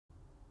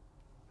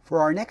For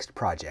our next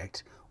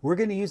project, we're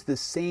going to use the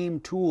same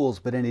tools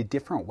but in a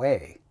different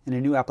way in a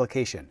new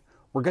application.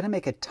 We're going to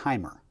make a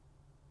timer.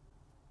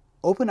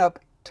 Open up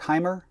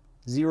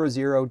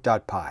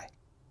timer00.py.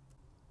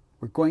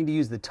 We're going to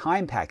use the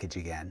time package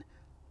again.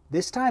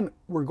 This time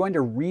we're going to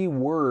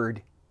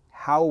reword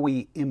how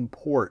we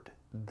import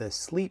the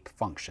sleep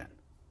function.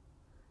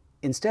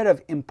 Instead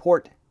of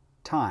import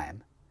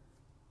time,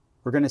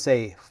 we're going to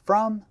say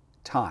from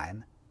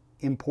time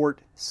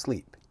import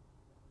sleep.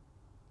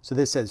 So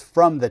this says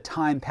from the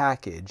time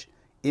package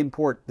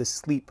import the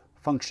sleep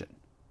function.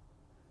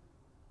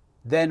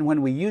 Then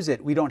when we use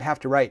it, we don't have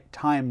to write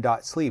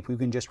time.sleep, we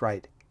can just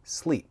write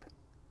sleep.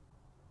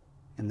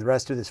 In the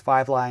rest of this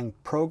 5-line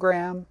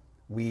program,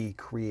 we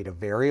create a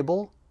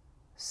variable,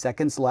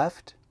 seconds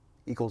left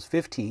equals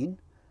 15.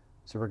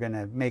 So we're going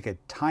to make a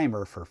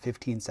timer for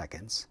 15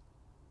 seconds.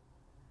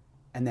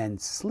 And then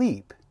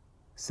sleep,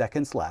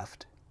 seconds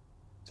left.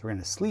 So we're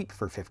going to sleep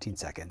for 15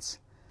 seconds.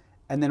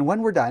 And then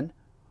when we're done,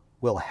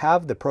 we'll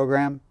have the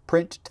program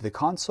print to the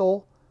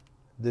console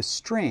the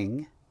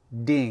string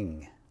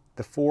ding,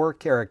 the 4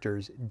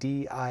 characters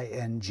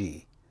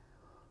D-I-N-G.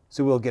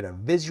 So we'll get a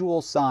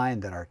visual sign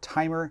that our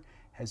timer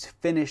has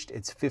finished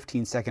its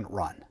 15-second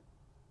run.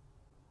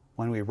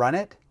 When we run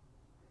it,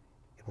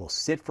 it will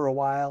sit for a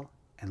while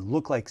and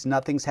look like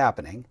nothing's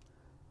happening.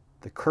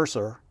 The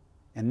cursor,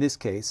 in this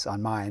case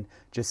on mine,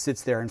 just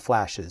sits there and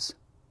flashes.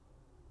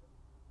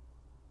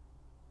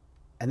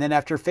 And then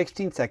after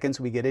 15 seconds,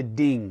 we get a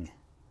ding.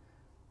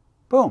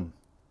 Boom,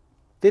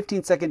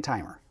 15-second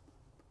timer.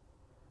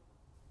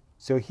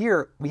 So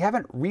here, we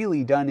haven't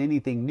really done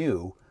anything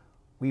new.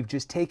 We've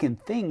just taken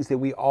things that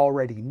we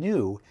already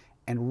knew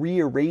and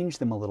rearranged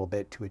them a little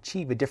bit to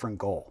achieve a different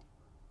goal.